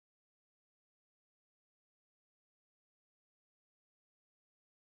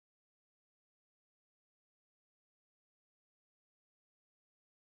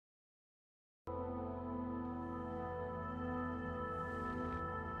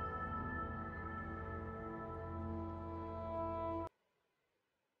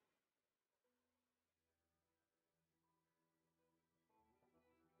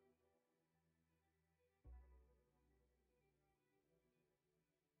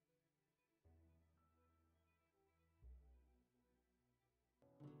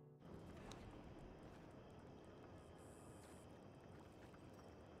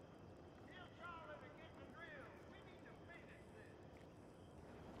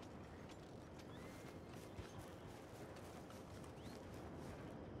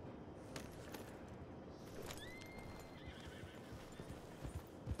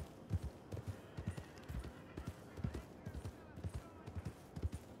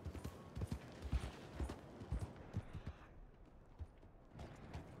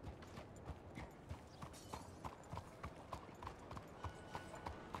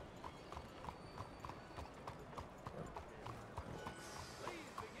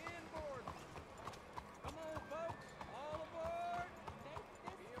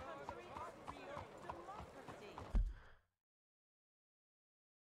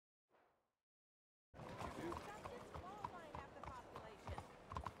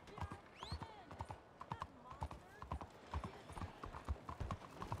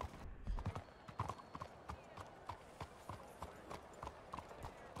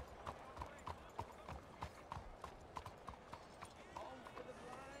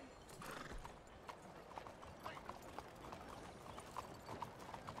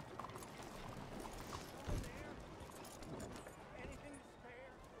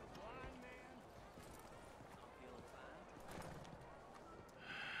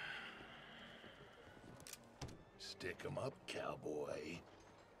Stick 'em up, cowboy.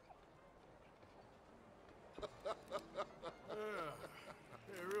 Yeah,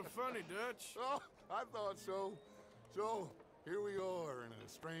 real funny, Dutch. Oh, I thought so. So, here we are in a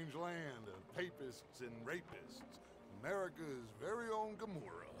strange land of papists and rapists. America's very own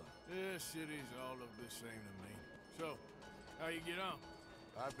Gomorrah. Yeah, cities all look the same to me. So, how you get on?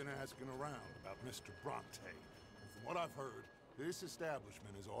 I've been asking around about Mr. Bronte. And from what I've heard, this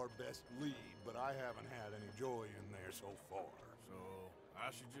establishment is our best lead, but I haven't had any joy in there so far. So,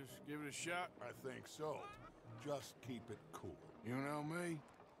 I should just give it a shot? I think so. Just keep it cool. You know me?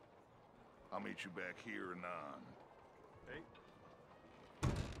 I'll meet you back here anon. Hey.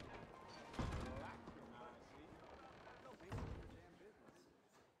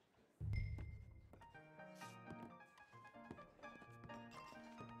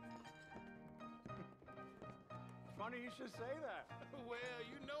 Funny you should say that. Well,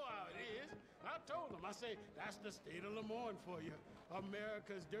 you know how it is. I told him. I say, that's the state of Lemoyne for you.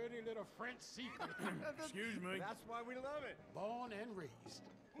 America's dirty little French secret. Excuse me. That's why we love it. Born and raised.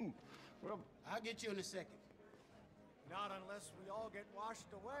 Well, I'll get you in a second. not unless we all get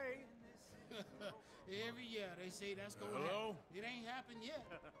washed away. Every year they say that's going to Hello? happen. It ain't happened yet.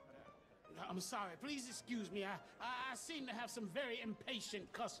 I'm sorry. Please excuse me. I seem to have some very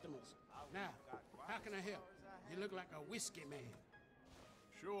impatient customers. Now, how can I help? You look like a whiskey man.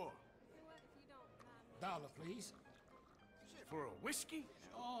 Sure. $1, please. For a whiskey?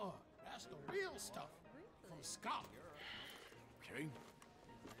 Oh, that's the real stuff. From Scotland. Okay.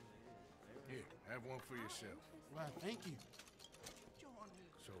 Here, have one for yourself. Well, thank you.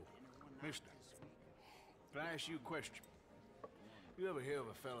 So, mister, can I ask you a question? You ever hear of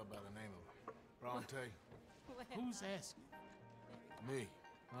a fella by the name of Bronte? Who's asking? Me.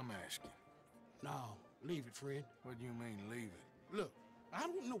 I'm asking. No, leave it, friend. What do you mean, leave it? Look, I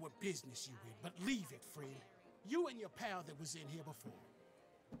don't know what business you in, but leave it, friend. You and your pal that was in here before.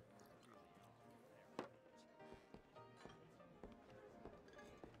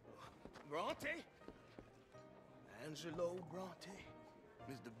 Bronte? Angelo Bronte?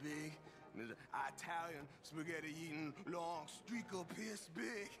 Mr. Big, Mr. Italian spaghetti-eating, long streaker piss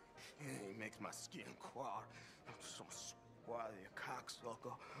big. It makes my skin crawl. I'm so swarthy, a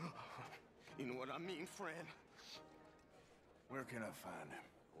cocksucker. You know what I mean, friend? Where can I find him?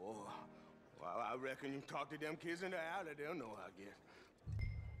 Oh, well, I reckon you talk to them kids in the alley, they'll know, I guess.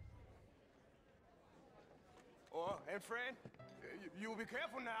 Oh, and friend, you'll be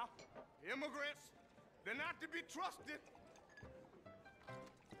careful now. Immigrants, they're not to be trusted.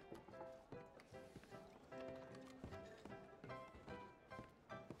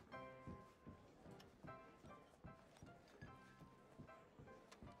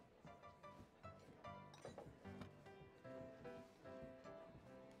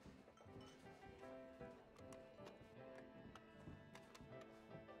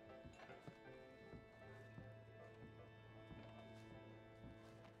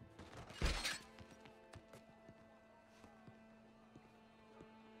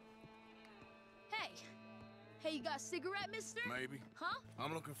 Hey, you got a cigarette, mister? Maybe. Huh?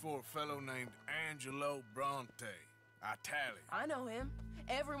 I'm looking for a fellow named Angelo Bronte. Italian. I know him.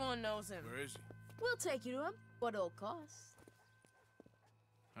 Everyone knows him. Where is he? We'll take you to him, but it'll cost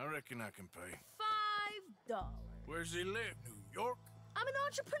I reckon I can pay. $5. Where's he live? New York? I'm an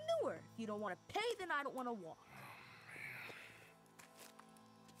entrepreneur. If you don't want to pay, then I don't want to walk.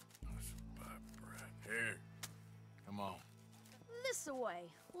 That's a bad bread. Here. Come on. This away.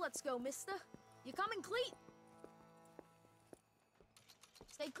 Let's go, mister. You coming, Cleet?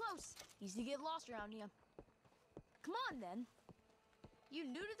 Stay close. Easy to get lost around here. Come on, then. You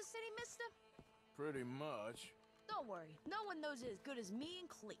new to the city, mister? Pretty much. Don't worry. No one knows it as good as me and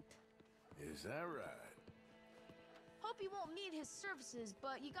Cleet. Is that right? Hope you won't need his services,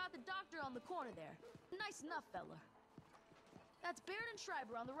 but you got the doctor on the corner there. Nice enough, fella. That's Baird and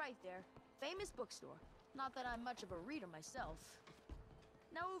Schreiber on the right there. Famous bookstore. Not that I'm much of a reader myself.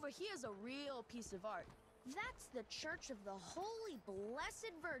 Now over here's a real piece of art. That's the Church of the Holy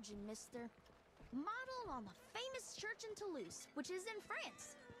Blessed Virgin, mister. Modeled on the famous church in Toulouse, which is in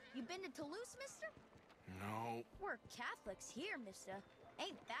France. You been to Toulouse, mister? No. We're Catholics here, mister.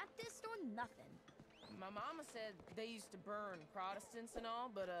 Ain't Baptist or nothing. My mama said they used to burn Protestants and all,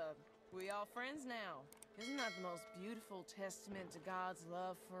 but, we all friends now. Isn't that the most beautiful testament to God's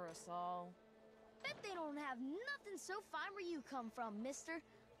love for us all? Bet they don't have nothing so fine where you come from, mister.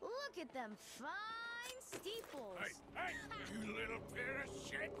 Look at them fine steeples. Hey, you little pair of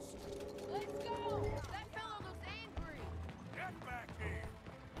shits! Let's go! That fellow looks angry! Get back here!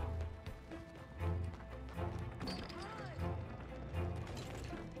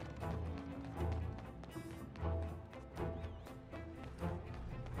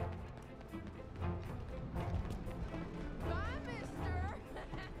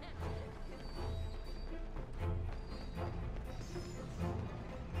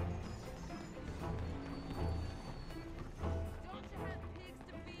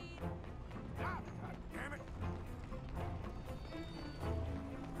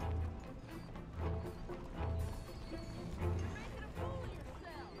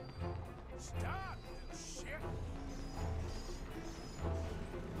 Stop, little shit!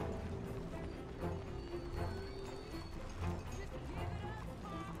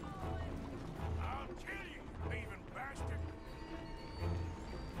 I'll kill you, you thieving bastard!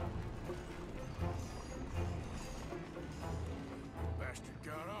 Bastard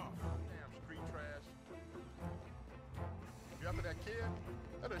got off. Damn street trash. You after that kid?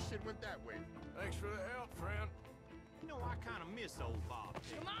 That other shit went that way. Thanks for the help, friend. You know, I kind of miss old Bob.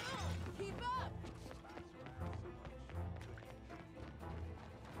 Come on, keep up!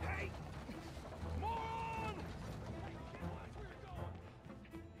 Hey! Moron!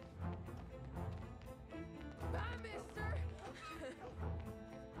 Bye, mister!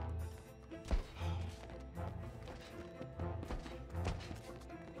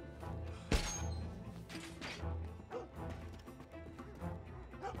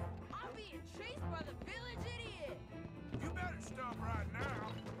 I'm being chased by the village idiot! You better stop right now.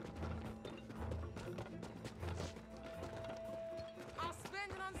 I'll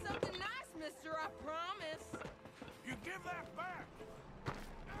spend it on something nice, mister, I promise. You give that back.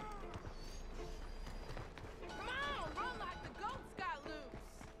 Come on, run like the goats got loose.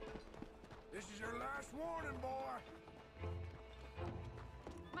 This is your last warning, boy.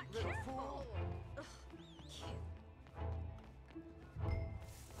 Careful! Ugh, kid.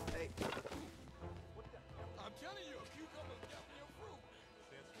 Hey, I'm telling you, a cucumber is definitely a fruit.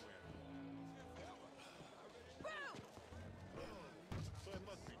 Boo! So it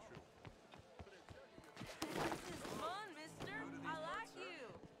must be true. This is fun, mister. I like you.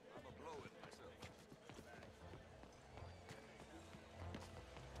 I'm a blow it myself.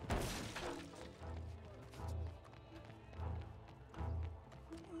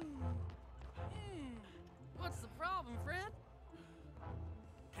 What's the problem, friend?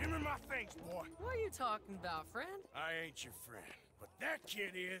 Give me my things, boy. What are you talking about, friend? I ain't your friend, but that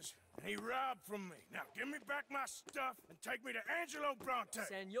kid is, and he robbed from me. Now give me back my stuff and take me to Angelo Bronte.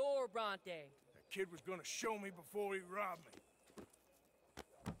 Senor Bronte. That kid was gonna show me before he robbed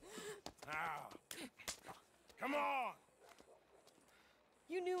me. Now, come on.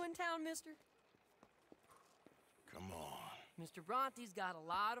 You new in town, mister? Come on. Mr. Bronte's got a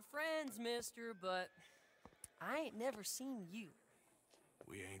lot of friends, mister, but I ain't never seen you.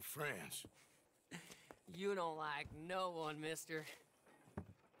 We ain't friends. You don't like no one, mister.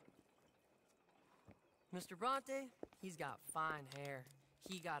 Mr. Bronte, he's got fine hair.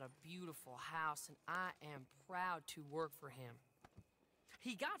 He got a beautiful house, and I am proud to work for him.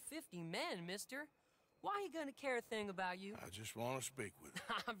 He got 50 men, mister. Why he gonna care a thing about you? I just want to speak with him.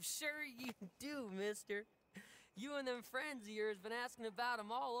 I'm sure you do, mister. You and them friends of yours been asking about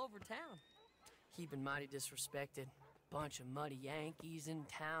him all over town. He been mighty disrespected. Bunch of muddy Yankees in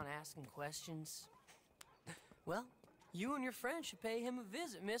town asking questions. Well, you and your friend should pay him a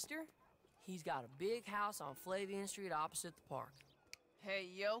visit, mister. He's got a big house on Flavian Street opposite the park. Hey,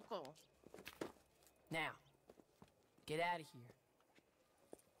 yokel. Now, get out of here.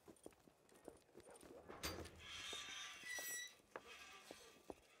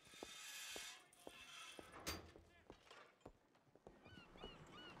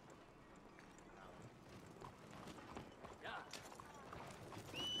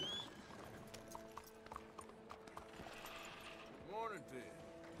 Morning to you.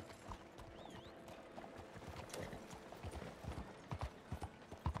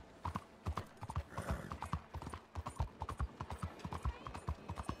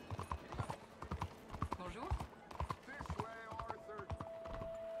 Bonjour. This way, Arthur.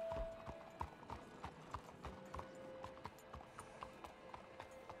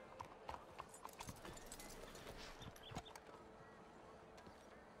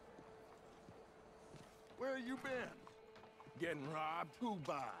 Where you been? Getting robbed? Who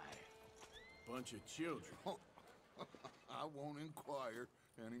by? Bunch of children. I won't inquire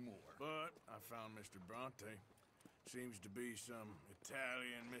anymore. But I found Mr. Bronte. Seems to be some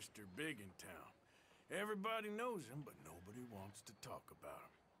Italian Mr. Big in town. Everybody knows him, but nobody wants to talk about him.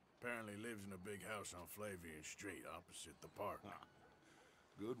 Apparently lives in a big house on Flavian Street opposite the park.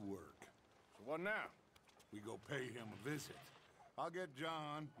 Good work. So what now? We go pay him a visit. I'll get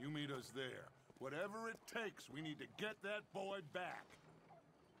John, you meet us there. Whatever it takes, we need to get that boy back.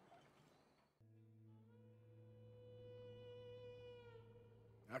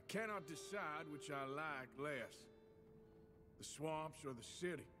 I cannot decide which I like less. The swamps or the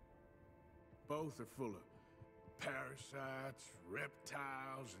city. Both are full of parasites,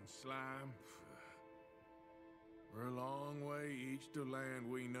 reptiles, and slime. We're a long way east of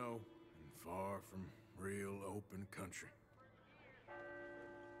land we know, and far from real open country.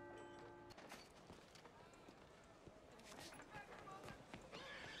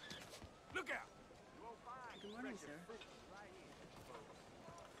 Look out! Good morning, sir.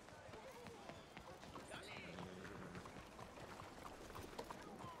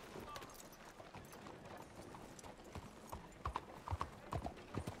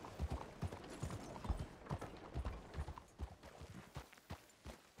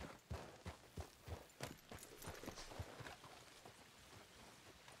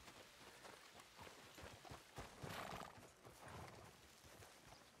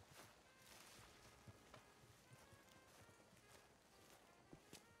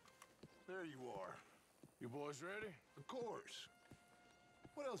 There you are. You boys ready? Of course.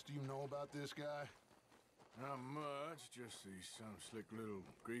 What else do you know about this guy? Not much, just he's some slick little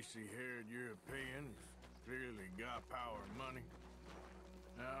greasy-haired European who's clearly got power and money.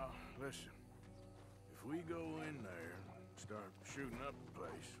 Now, listen. If we go in there and start shooting up the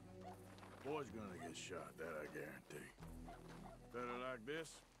place, boy's gonna get shot, that I guarantee. Better like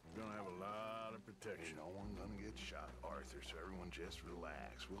this, we're gonna have a lot of protection. Ain't no one gonna get shot, Arthur, so everyone just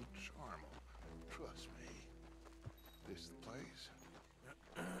relax. We'll charm them. Trust me. This the place?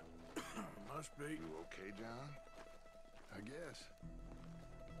 Must be. You okay, John? I guess.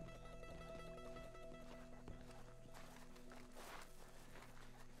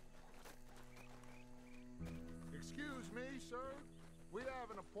 Excuse me, sir. We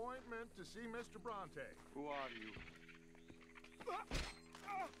have an appointment to see Mr. Bronte. Who are you?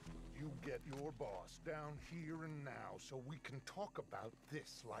 You get your boss down here and now so we can talk about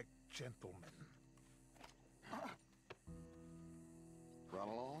this like gentlemen. Run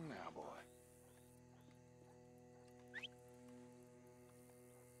along now, boy.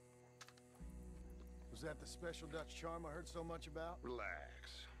 Was that the special Dutch charm I heard so much about?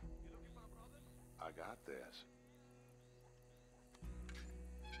 Relax. I got this.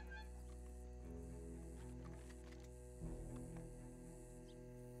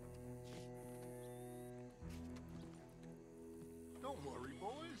 Don't worry,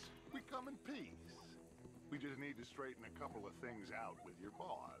 boys. We come in peace. We just need to straighten a couple of things out with your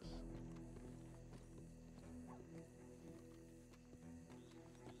boss.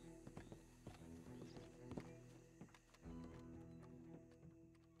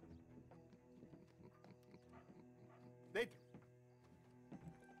 Dentro.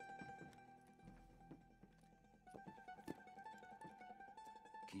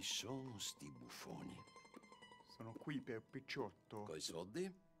 Chi sono sti buffoni? Sono qui per Picciotto. Coi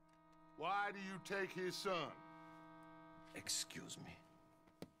soldi? Why do you take his son? Excuse me.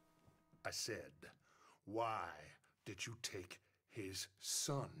 I said, why did you take his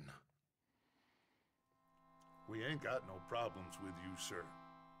son? We ain't got no problems with you, sir.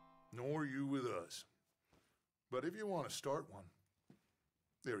 Nor you with us. But if you want to start one,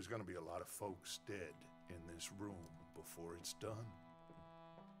 there's gonna be a lot of folks dead in this room before it's done.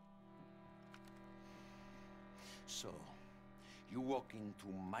 So, you walk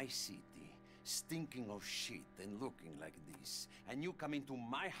into my city, stinking of shit and looking like this, and you come into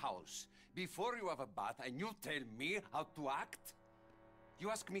my house before you have a bath and you tell me how to act? You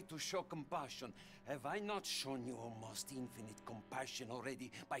ask me to show compassion. Have I not shown you almost infinite compassion already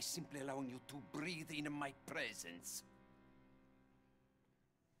by simply allowing you to breathe in my presence?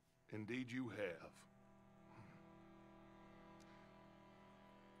 Indeed you have.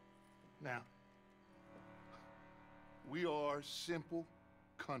 Now, we are simple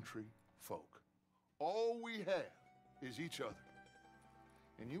country folk. All we have is each other.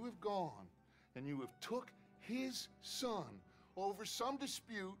 And you have gone and you have took his son over some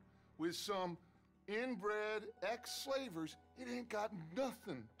dispute with some inbred ex-slavers. It ain't got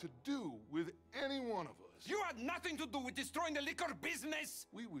nothing to do with any one of us. You had nothing to do with destroying the liquor business!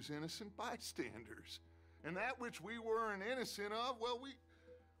 We was innocent bystanders. And that which we weren't innocent of, well,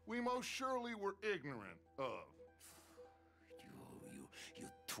 we most surely were ignorant of. You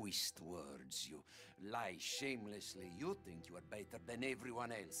twist words, you lie shamelessly. You think you are better than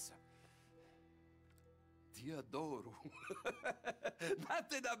everyone else. Ti adoro.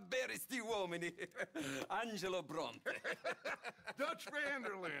 Batte davvero sti uomini. Angelo Bronte. Dutch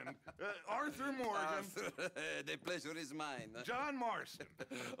Vanderlyn. Arthur Morgan. Arthur, the pleasure is mine. John Marston.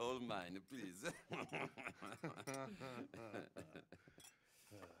 All mine, please.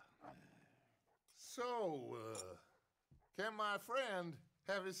 So, can my friend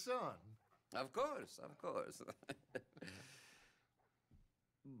have his son? Of course, of course.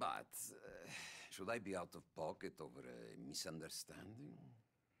 But, should I be out of pocket over a misunderstanding?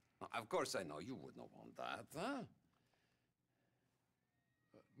 Of course I know you would not want that, huh?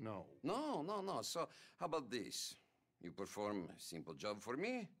 No. No. So, how about this? You perform a simple job for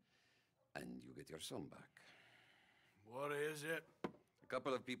me, and you get your son back. What is it?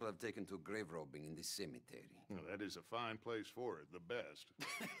 couple of people have taken to grave robbing in this cemetery. Well, that is a fine place for it, the best.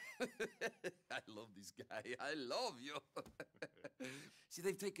 I love this guy. I love you. See,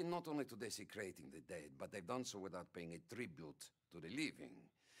 they've taken not only to desecrating the dead, but they've done so without paying a tribute to the living.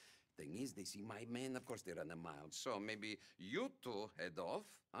 Thing is, they see my men, of course they run a mile, so maybe you two head off,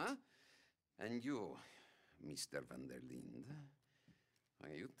 huh? And you, Mr. van der Linde,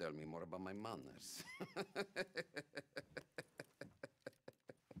 you tell me more about my manners.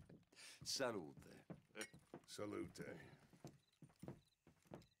 Salute. Salute.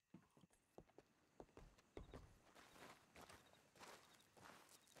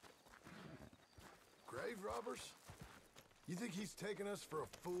 Grave robbers? You think he's taking us for a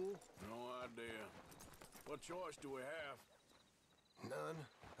fool? No idea. What choice do we have? None,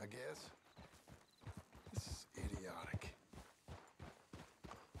 I guess. This is idiotic.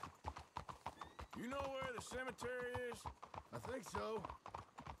 You know where the cemetery is? I think so.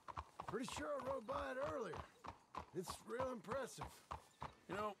 Pretty sure I rode by it earlier. It's real impressive.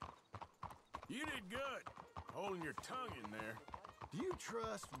 You know, you did good, holding your tongue in there. Do you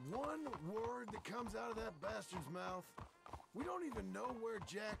trust one word that comes out of that bastard's mouth? We don't even know where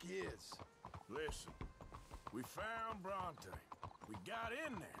Jack is. Listen, we found Bronte. We got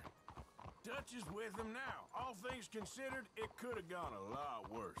in there. Dutch is with him now. All things considered, it could have gone a lot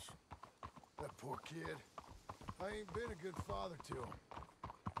worse. That poor kid. I ain't been a good father to him.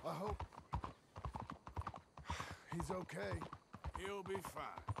 I hope he's okay. He'll be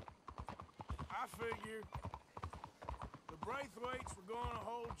fine. I figured the Braithwaites were going to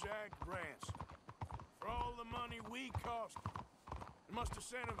hold Jack ransom for all the money we cost him. They must have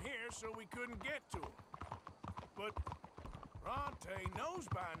sent him here so we couldn't get to him. But Bronte knows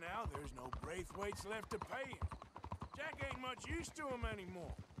by now there's no Braithwaites left to pay him. Jack ain't much use to him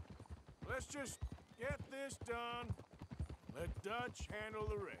anymore. Let's just get this done. Let Dutch handle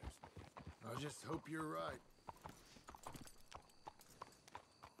the rest. I just hope you're right.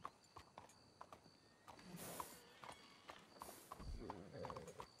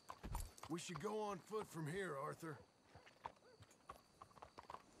 We should go on foot from here, Arthur.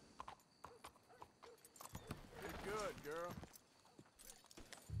 Did good, girl.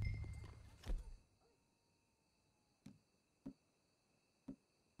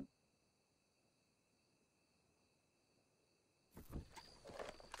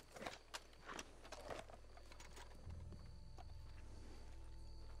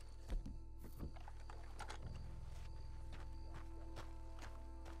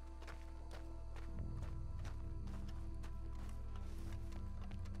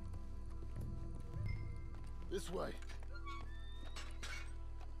 This way.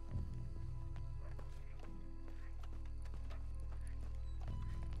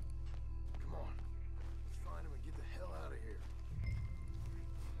 Come on. Let's find him and get the hell out of here.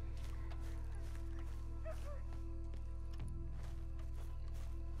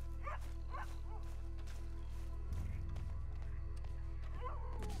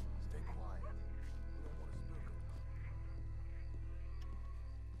 Stay quiet. We don't want to spook him.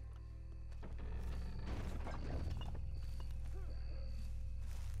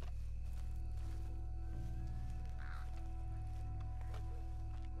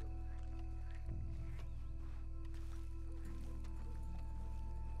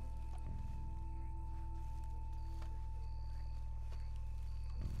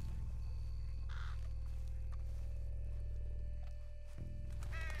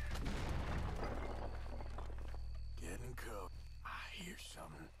 Getting cooked. I hear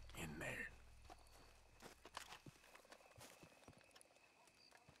something in there.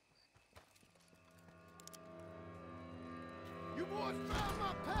 You boys found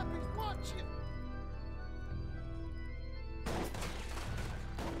my pappy's watching!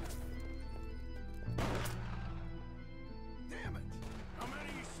 Damn it! How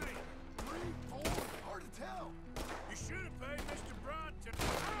many you see? 3, 4, hard to tell. You should have paid Mr. Bronte.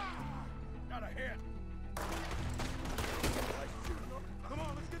 Ah! Got a hit. Come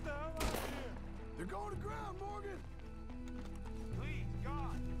on, let's get the hell out of here. They're going to ground, Morgan. Please,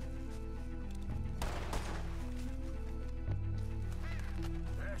 God.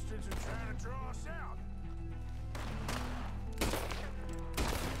 Bastards are trying to draw us out.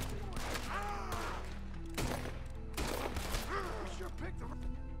 We sure picked the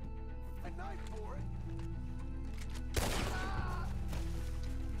right night for it.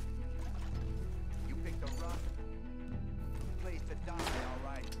 You picked a rough place to die, all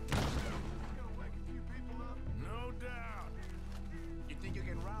right. It's gonna wake a few people up. No doubt. You think you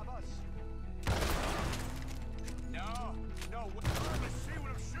can rob us? No, no. Let's see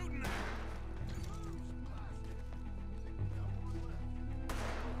what I'm shooting at.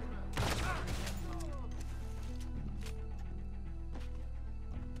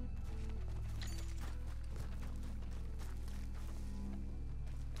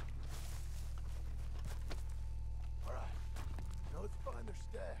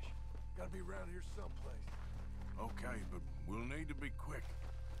 stash. Gotta be around here someplace. Okay, but we'll need to be quick.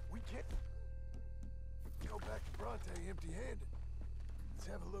 We can't go back to Bronte empty-handed. Let's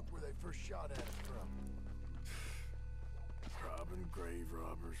have a look where they first shot at us from. Robbing grave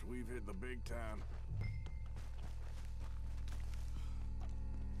robbers. We've hit the big time.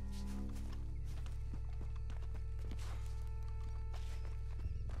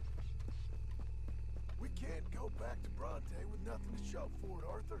 We can't go back to Bronte with nothing to show for it,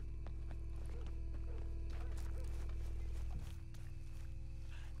 Arthur.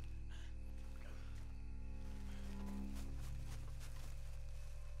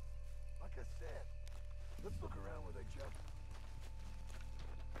 Like I said, let's look around where they jumped.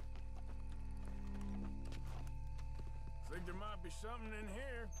 Think there might be something in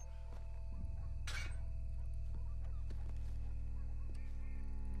here.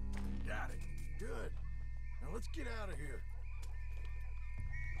 Got it. Good. Now let's get out of here.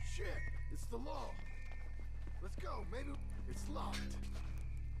 Shit, it's the law. Let's go. Maybe it's locked.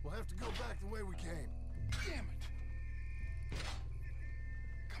 We'll have to go back the way we came. Damn it.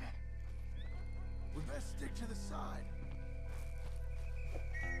 Come on. We best stick to the side.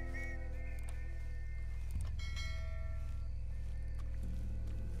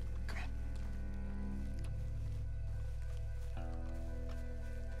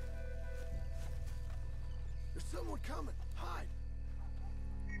 There's someone coming. Hide.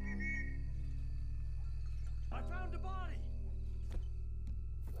 I found a body.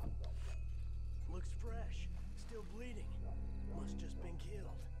 Looks fresh. Still bleeding. Must just been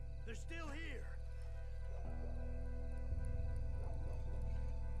killed. They're still here.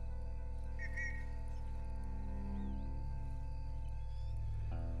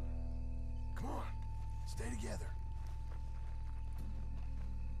 Come on. Stay together.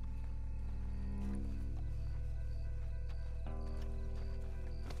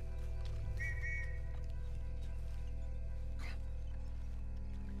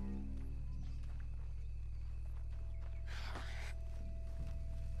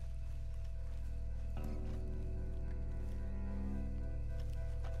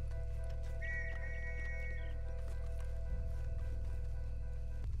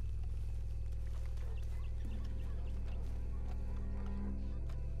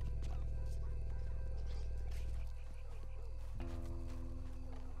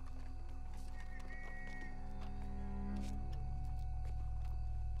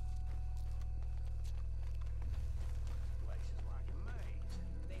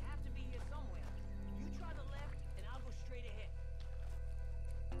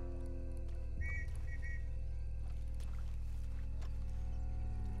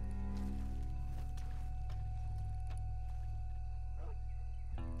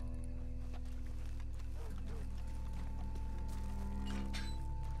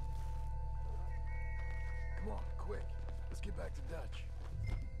 Come on, quick. Let's get back to Dutch.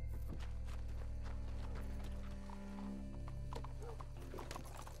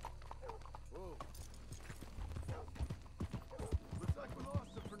 Whoa. Looks like we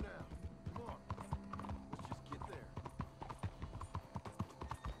lost him for now. Come on. Let's just get there.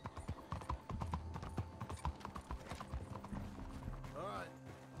 All right.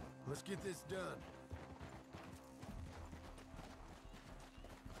 Let's get this done.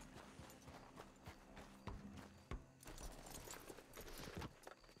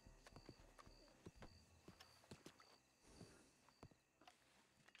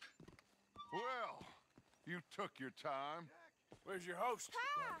 Well, you took your time. Where's your host?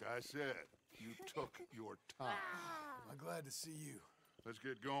 Like I said, you took your time. I'm glad to see you. Let's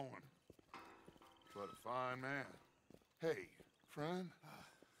get going. What a fine man. Hey, friend,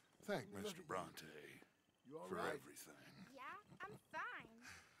 thank Mr. Bronte You all for right? everything. Yeah, I'm fine.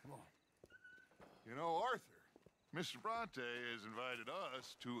 Come on. You know, Arthur, Mr. Bronte has invited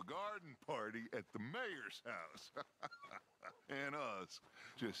us to a garden party at the mayor's house. And us,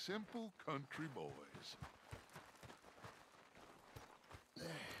 just simple country boys.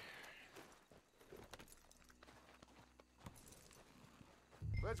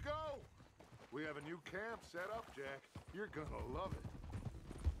 Let's go! We have a new camp set up, Jack. You're gonna love it.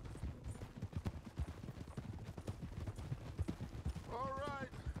 All right,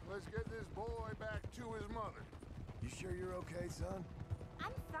 let's get this boy back to his mother. You sure you're okay, son?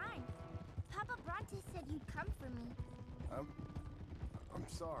 I'm fine. Papa Bronte said you'd come for me. I'm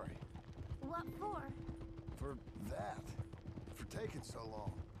sorry. What for? For that. For taking so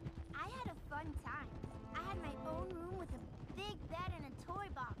long. I had a fun time. I had my own room with a big bed and a toy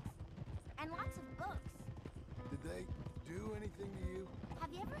box. And lots of books. Did they do anything to you?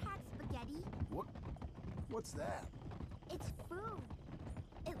 Have you ever had spaghetti? What's that? It's food.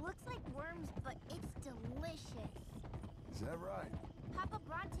 that right? Papa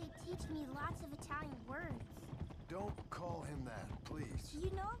Bronte teach me lots of Italian words. Don't call him that, please. You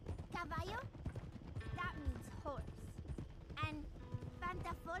know, caballo? That means horse. And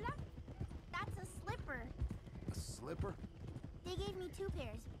pantafola? That's a slipper. A slipper? They gave me 2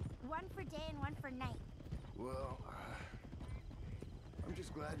 pairs. One for day and one for night. Well, I'm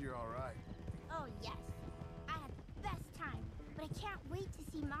just glad you're all right. Oh, yes. I had the best time, but I can't wait to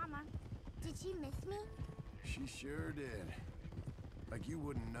see Mama. Did she miss me? She sure did. Like you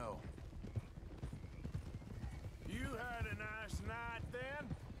wouldn't know. You had a nice night then?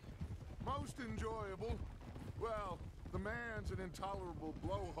 Most enjoyable. Well, the man's an intolerable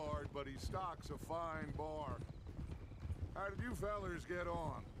blowhard, but he stocks a fine bar. How did you fellers get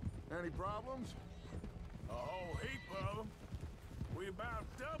on? Any problems? A whole heap of them. We about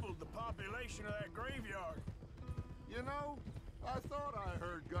doubled the population of that graveyard. You know, I thought I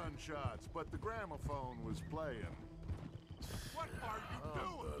heard gunshots, but the gramophone was playing. What are you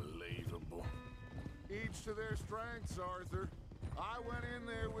doing? Unbelievable. Each to their strengths, Arthur. I went in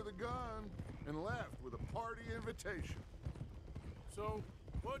there with a gun and left with a party invitation. So,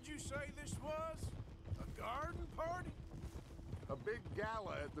 what'd you say this was? A garden party? A big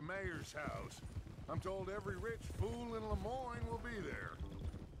gala at the mayor's house. I'm told every rich fool in Lemoyne will be there.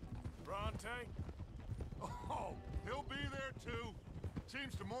 Bronte? Oh, he'll be there too.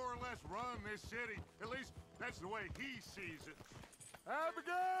 Seems to more or less run this city. At least that's the way he sees it.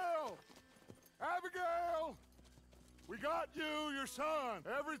 Abigail! Abigail! We got you, your son,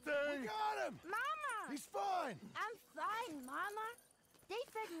 everything. We got him! Mama! He's fine! I'm fine, Mama. They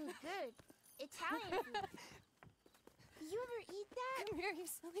fed me good. Italian food. You ever eat that? Come here, you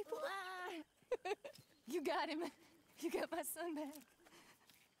silly boy. You got him. You got my son back.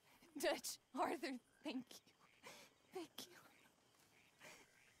 Dutch, Arthur, thank you. Thank you.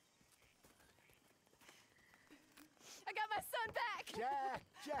 I got my son back!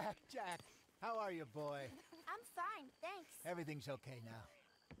 Jack. How are you, boy? I'm fine, thanks. Everything's okay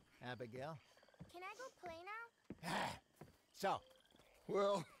now. Abigail? Can I go play now? So?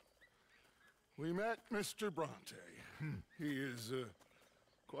 Well, we met Mr. Bronte. He is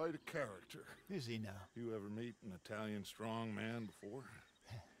quite a character. Is he now? You ever meet an Italian strong man before?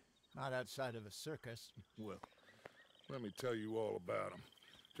 Not outside of a circus. Well, let me tell you all about him.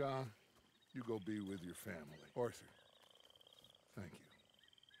 John, you go be with your family. Arthur, thank you.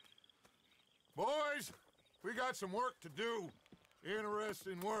 Boys, we got some work to do.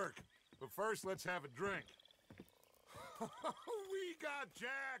 Interesting work. But first, let's have a drink. We got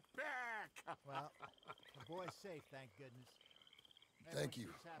Jack back! Well, the boy's safe, thank goodness. Thank you,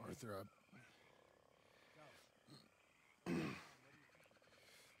 Arthur.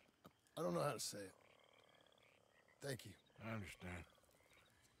 I don't know how to say it. Thank you. I understand.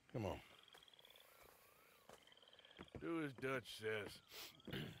 Come on. Do as Dutch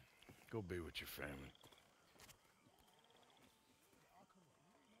says. Go be with your family.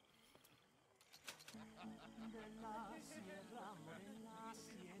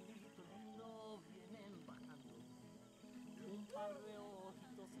 Un par de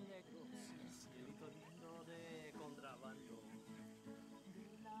ojitos negros, cielito lindo de contrabando. De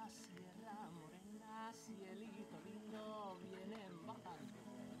la sierra morena, cielito lindo, vienen bajando.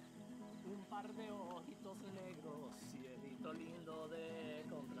 Un par de ojitos negros, cielito lindo de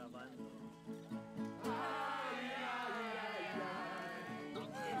contrabando. Ay, ay, ay, ay.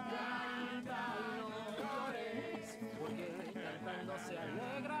 Canta y no llores, porque cantando se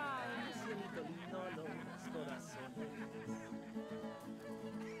alegran, cielito lindo los corazones.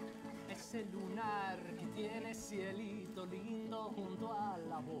 Ese lunar que tiene cielito lindo junto a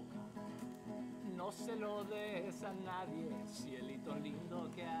la boca, no se lo des a nadie, cielito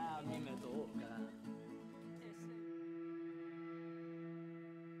lindo que a mí me toca.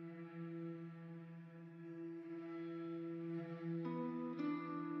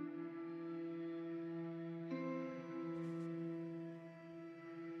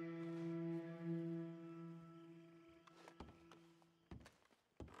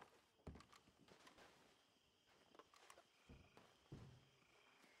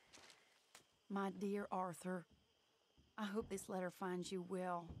 My dear Arthur, I hope this letter finds you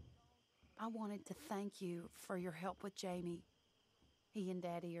well. I wanted to thank you for your help with Jamie. He and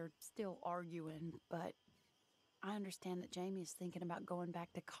Daddy are still arguing, but I understand that Jamie is thinking about going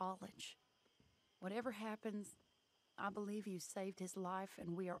back to college. Whatever happens, I believe you saved his life,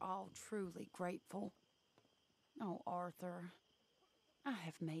 and we are all truly grateful. Oh, Arthur, I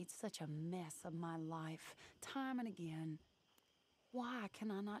have made such a mess of my life, time and again. Why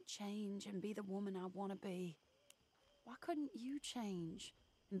can I not change and be the woman I want to be? Why couldn't you change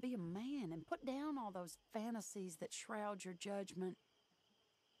and be a man and put down all those fantasies that shroud your judgment.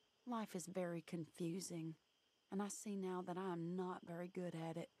 Life is very confusing, and I see now that I am not very good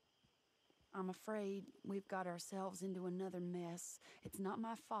at it. I'm afraid we've got ourselves into another mess. It's not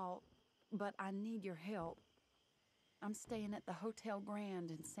my fault, but I need your help. I'm staying at the Hotel Grand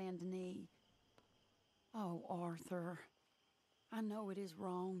in Saint Denis. Oh, Arthur, I know it is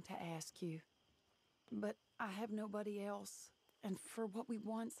wrong to ask you, but I have nobody else, and for what we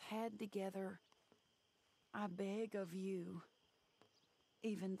once had together, I beg of you,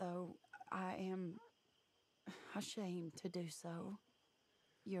 even though I am ashamed to do so.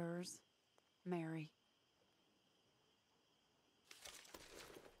 Yours, Mary.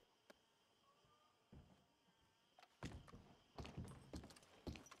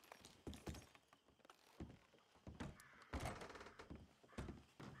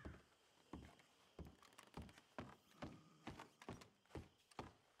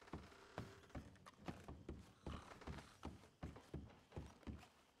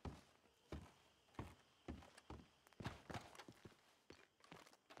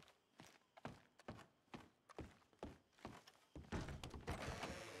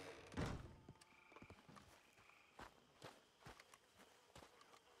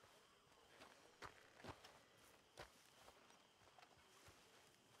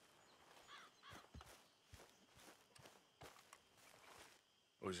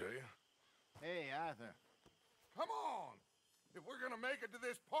 Hosea? Hey, Arthur. Come on! If we're gonna make it to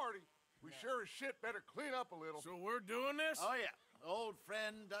this party, we sure as shit better clean up a little. So we're doing this? Oh, yeah. Old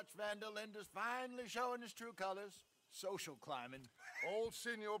friend Dutch Van der Linde's finally showing his true colors. Social climbing. Old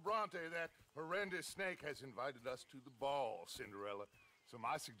Senor Bronte, that horrendous snake, has invited us to the ball, Cinderella. So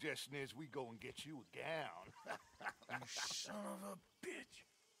my suggestion is we go and get you a gown. You son of a bitch.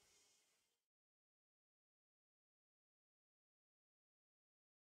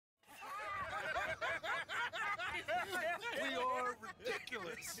 We are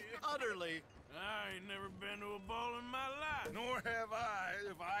ridiculous. Utterly. I ain't never been to a ball in my life. Nor have I,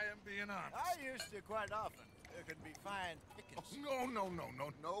 if I am being honest. I used to quite often. There could be fine pickings. Oh,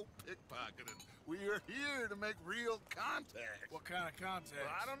 no pickpocketing. We are here to make real contact. What kind of contact?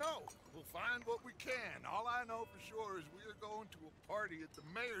 Well, I don't know. We'll find what we can. All I know for sure is we are going to a party at the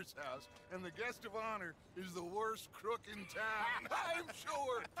mayor's house, and the guest of honor is the worst crook in town. I'm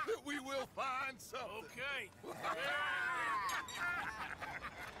sure that we will find something. Okay.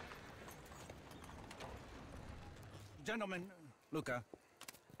 Gentlemen, Luca,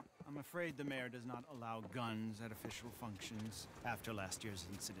 I'm afraid the mayor does not allow guns at official functions after last year's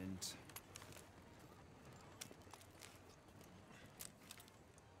incident.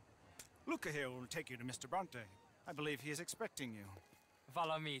 Luca here will take you to Mr. Bronte. I believe he is expecting you.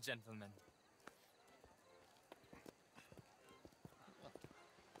 Follow me, gentlemen.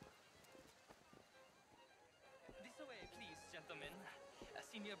 This way, please, gentlemen.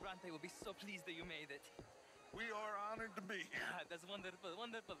 Senior Bronte will be so pleased that you made it. We are honored to be here. That's wonderful,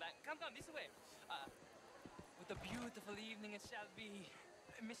 wonderful. Come, this way. What a beautiful evening it shall be.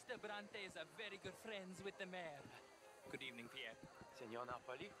 Mr. Bronte is a very good friends with the mayor. Good evening, Pierre. Senor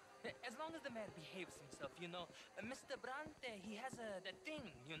Napoli? As long as the mayor behaves himself, you know. Mr. Bronte, he has that thing,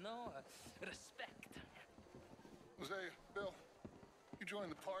 you know, respect. Hosea, Bill, you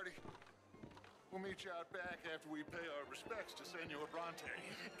join the party. We'll meet you out back after we pay our respects to Senor Bronte.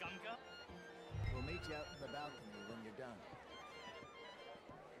 Come. We'll meet you out in the balcony when you're done.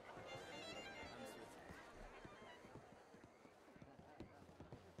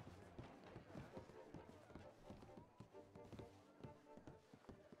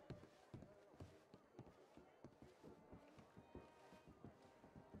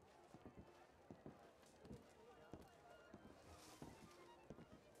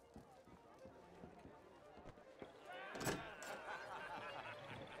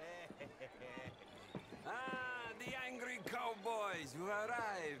 The angry cowboys, you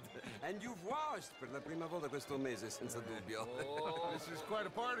arrived. And you've washed per la prima volta questo mese, senza dubbio. This is quite a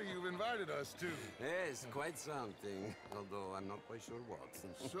party you've invited us to. Yes, quite something. Although I'm not quite sure what.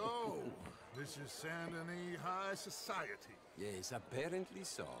 So, this is Saint Denis High Society. Yes, apparently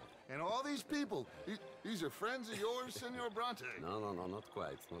so. And all these people, these are friends of yours, Senor Bronte? No, not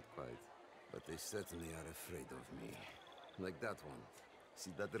quite, not quite. But they certainly are afraid of me. Like that one.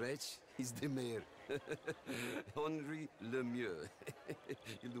 See that wretch? He's the mayor. Henri Lemieux.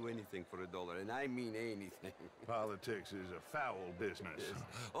 He'll do anything for $1, and I mean anything. Politics is a foul business. Yes.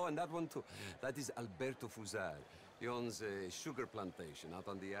 Oh, and that one too. That is Alberto Fusar. He owns a sugar plantation out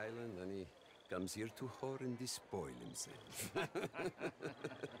on the island, and he comes here to whore and despoil himself.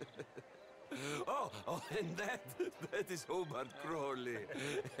 Oh, and that is Hobart Crawley.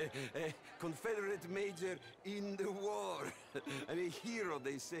 a Confederate major in the war. I mean, hero,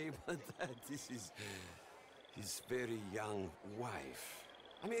 they say, but that is his very young wife.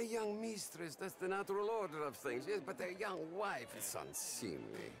 I mean, a young mistress, that's the natural order of things, yes, but a young wife, it's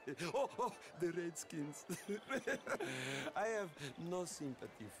unseemly. Oh, the Redskins. I have no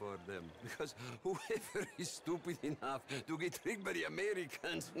sympathy for them, because whoever is stupid enough to get tricked by the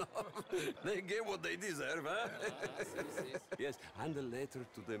Americans, no, they get what they deserve, huh? Yes, and a letter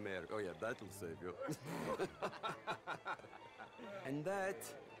to the mayor. Oh, yeah, that'll save you. And that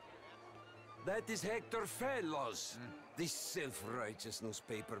is Hector Fellows, this self-righteous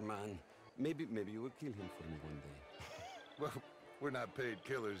newspaper man. Maybe you will kill him for me one day. Well, we're not paid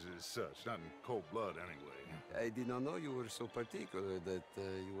killers as such, not in cold blood anyway. I did not know you were so particular that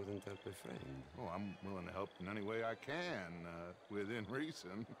you wouldn't help a friend. Oh, I'm willing to help in any way I can, within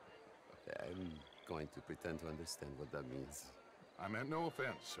reason. I'm going to pretend to understand what that means. I meant no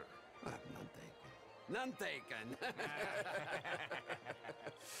offense, sir. None taken. None taken!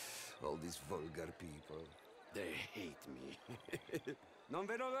 All these vulgar people, they hate me. Non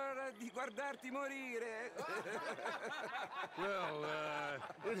vedo l'ora di guardarti morire. Well,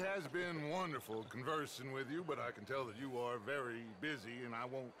 it has been wonderful conversing with you, but I can tell that you are very busy, and I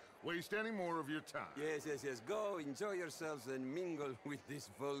won't waste any more of your time. Yes. Go, enjoy yourselves, and mingle with this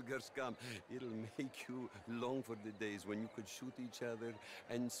vulgar scum. It'll make you long for the days when you could shoot each other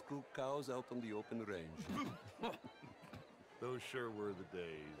and screw cows out on the open range. Those sure were the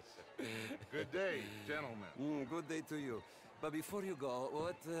days. Good day, gentlemen. Good day to you. But before you go,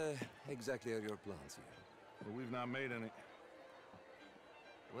 what exactly are your plans here? Well, we've not made any...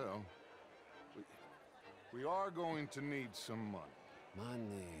 Well, we are going to need some money.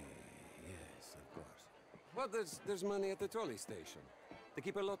 Money, yes, of course. Well, there's money at the trolley station. They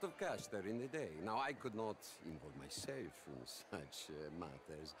keep a lot of cash there in the day. Now, I could not involve myself in such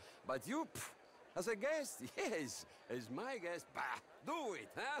matters. But you... As a guest? Yes. As my guest? Bah! Do it,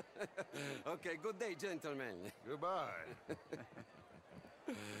 huh? Okay, good day, gentlemen. Goodbye.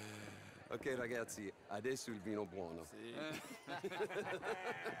 Ok, ragazzi, adesso il vino buono.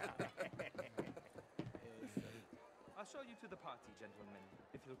 I'll show you to the party, gentlemen,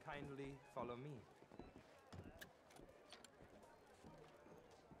 if you'll kindly follow me.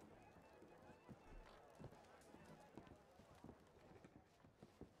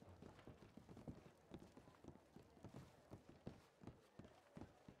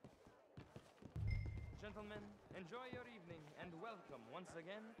 Gentlemen, enjoy your evening and welcome once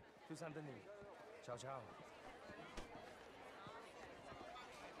again to Saint Denis. Ciao, ciao.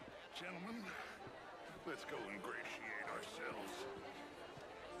 Gentlemen, let's go ingratiate ourselves.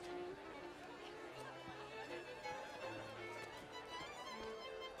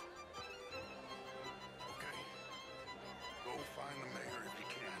 Okay. Go find the mayor if you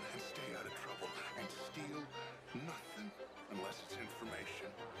can and stay out of trouble. And steal nothing unless it's information.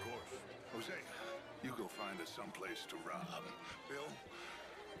 Of course. Jose, you go find us someplace to rob. Bill,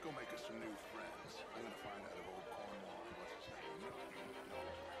 go make us some new friends. I'm gonna find out if old Cornwall and what's his name.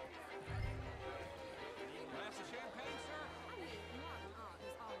 Glass of champagne, sir?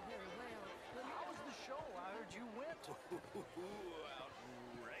 Is all very well, but how was the show? I heard you went.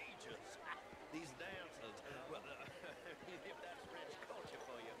 Outrageous. These dances. Well, if that's French culture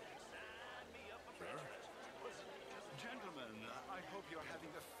for you, sign me up for prejudice. Gentlemen, I hope you're having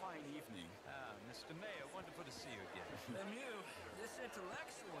a fine evening. Mr. Mayor, wonderful to see you again. Lemieux, this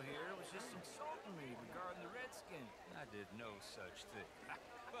intellectual here was just insulting me regarding the Redskins. I did no such thing.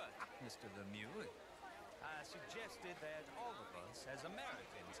 But, Mr. Lemieux, I suggested that all of us, as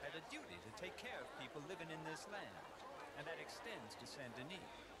Americans, had a duty to take care of people living in this land. And that extends to Saint Denis.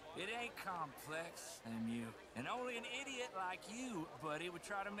 It ain't complex, Lemieux. And only an idiot like you, buddy, would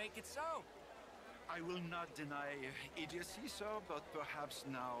try to make it so. I will not deny idiocy, sir, but perhaps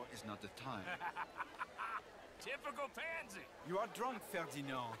now is not the time. Typical pansy. You are drunk,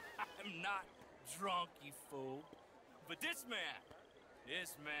 Ferdinand. I'm not drunk, you fool. But this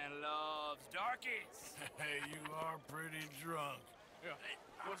man loves darkies. Hey, you are pretty drunk. Yeah,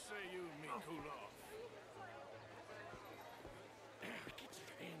 what say you and me cool off? Get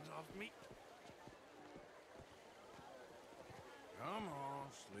your hands off me. Come on,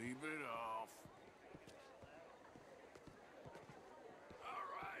 sleep it off. All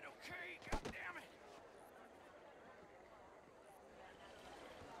right, okay, goddammit.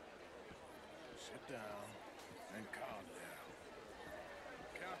 Sit down and calm down.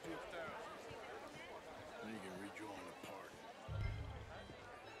 Count to 1,000. Then you can rejoin the party.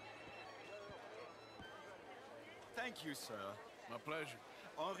 Thank you, sir. My pleasure.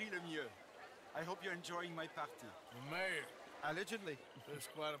 Henri Lemieux. I hope you're enjoying my party. The mayor. Allegedly. There's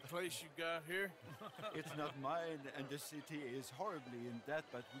quite a place you got here. It's not mine, and the city is horribly in debt,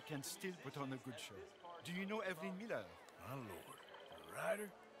 but we can still put on a good show. Do you know Evelyn Miller? My lord. A writer?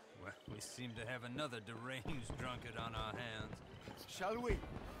 Well, we seem to have another deranged drunkard on our hands. Shall we?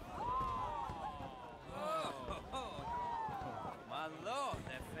 Oh, my lord,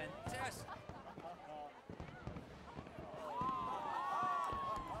 they're fantastic.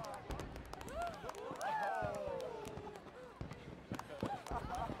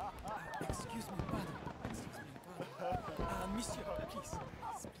 Excuse me, pardon. Monsieur, please.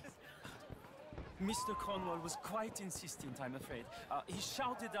 Mr. Cornwall was quite insistent, I'm afraid. He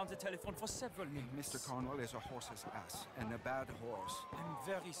shouted down the telephone for several minutes. Mr. Cornwall is a horse's ass, and a bad horse. I'm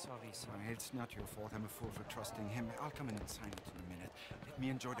very sorry, sir. It's not your fault. I'm a fool for trusting him. I'll come in and sign it in a minute. Let me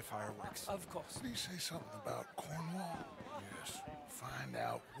enjoy the fireworks. Of course. Did he say something about Cornwall? Yes. Find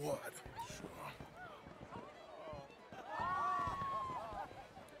out what. Sure.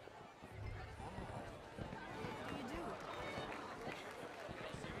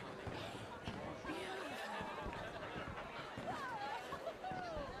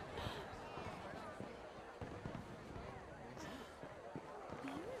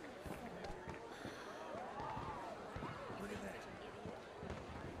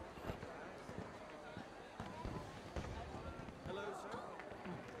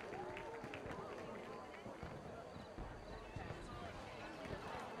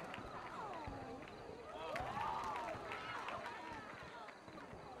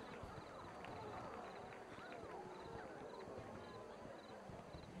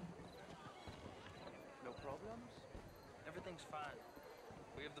 No problems? Everything's fine.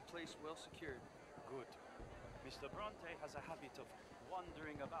 We have the place well secured. Good. Mr. Bronte has a habit of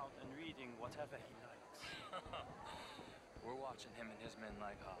wandering about and reading whatever he likes. We're watching him and his men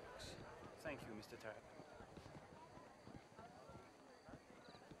like hawks. Thank you, Mr. Terrap.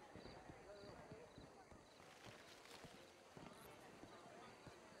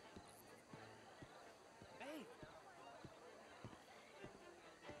 Hey!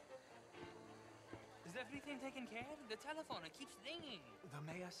 Is everything taken care of? The telephone, it keeps ringing. The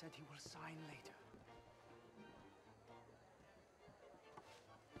mayor said he will sign later.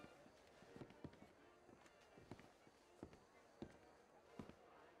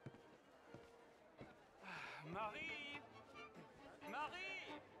 Marie!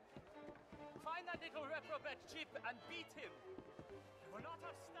 Marie! Find that little reprobate chip and beat him. We will not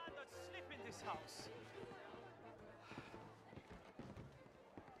have standard slip in this house.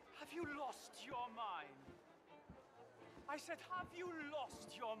 Have you lost your mind? I said, have you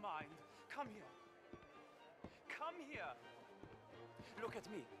lost your mind? Come here. Come here. Look at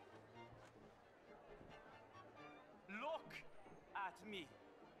me. Look at me.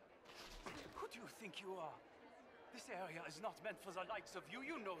 Who do you think you are? This area is not meant for the likes of you.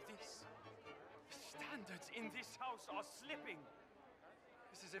 You know this. The standards in this house are slipping.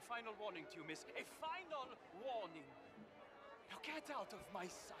 This is a final warning to you, miss. A final warning. Now get out of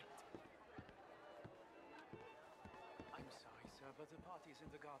my sight. I'm sorry, sir, but the party is in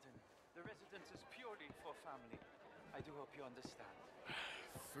the garden. The residence is purely for family. I do hope you understand.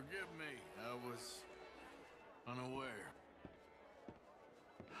 Forgive me. I was unaware.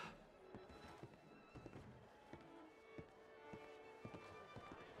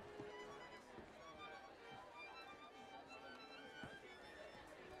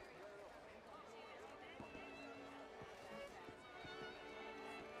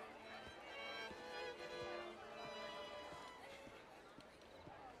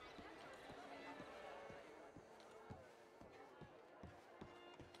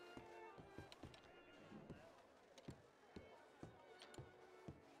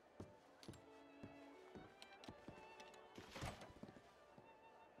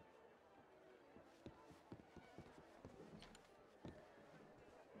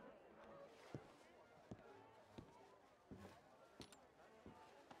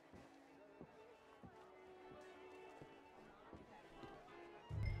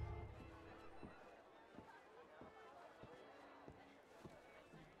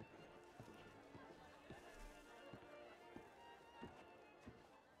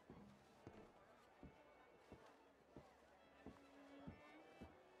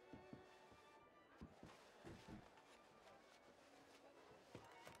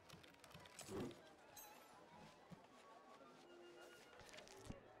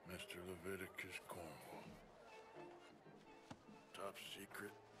 Mr. Leviticus Cornwall. Top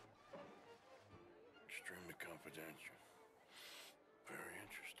secret. Extremely confidential. Very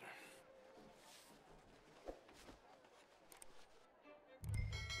interesting.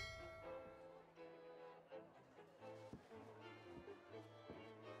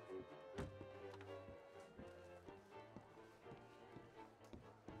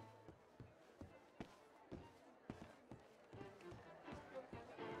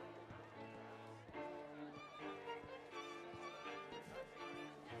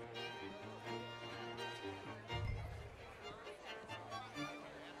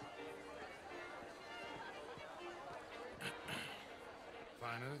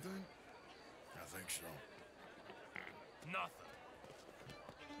 Find anything? I think so. Nothing.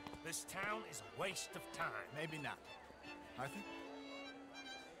 This town is a waste of time. Maybe not. I think...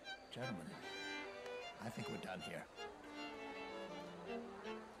 Gentlemen, I think we're done here.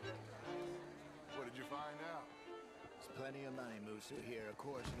 What did you find out? There's plenty of money moves through here, of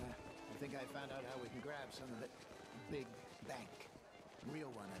course, and I think I found out how we can grab some of it. Big bank.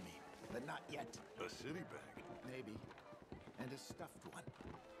 Real one, I mean. But not yet. A city bank? Maybe. And a stuffed one.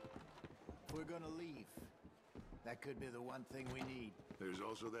 If we're gonna leave, that could be the one thing we need. There's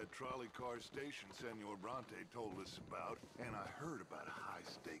also that trolley car station Senor Bronte told us about, and I heard about a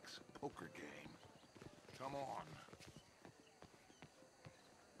high-stakes poker game. Come on.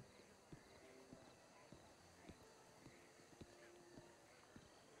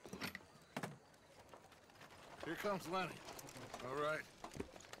 Here comes Lenny. All right,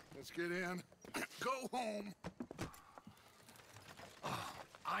 let's get in. Go home.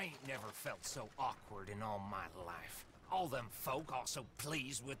 I ain't never felt so awkward in all my life. All them folk all so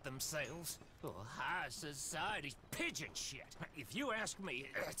pleased with themselves. Oh, high society's pigeon shit. If you ask me,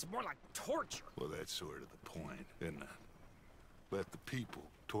 it's more like torture. Well, that's sort of the point, isn't it? Let the people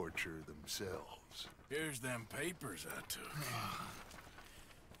torture themselves. Here's them papers I took.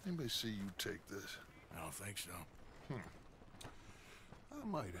 Anybody see you take this? I don't think so. I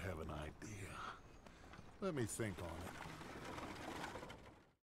might have an idea. Let me think on it.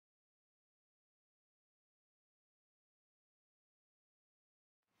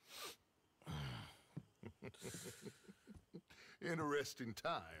 Interesting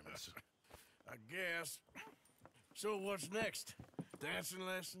times. I guess. So what's next? Dancing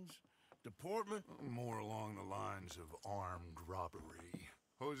lessons? Deportment? More along the lines of armed robbery.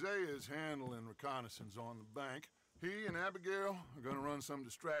 Jose is handling reconnaissance on the bank. He and Abigail are gonna run some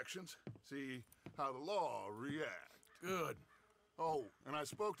distractions, see how the law react. Good. Oh, and I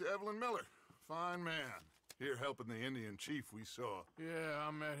spoke to Evelyn Miller. Fine man. Here helping the Indian chief we saw. Yeah, I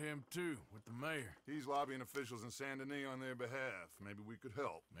met him too, with the mayor. He's lobbying officials in Saint Denis on their behalf. Maybe we could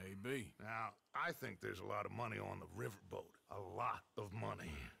help. Maybe. Now, I think there's a lot of money on the riverboat. A lot of money.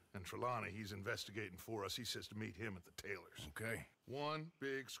 And Trelawney, he's investigating for us. He says to meet him at the Taylor's. Okay. One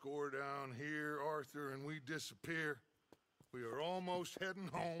big score down here, Arthur, and we disappear. We are almost heading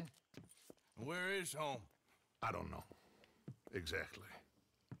home. Where is home? I don't know. Exactly.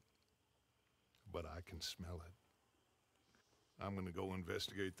 But I can smell it. I'm gonna go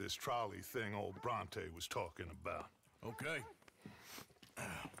investigate this trolley thing old Bronte was talking about. Okay.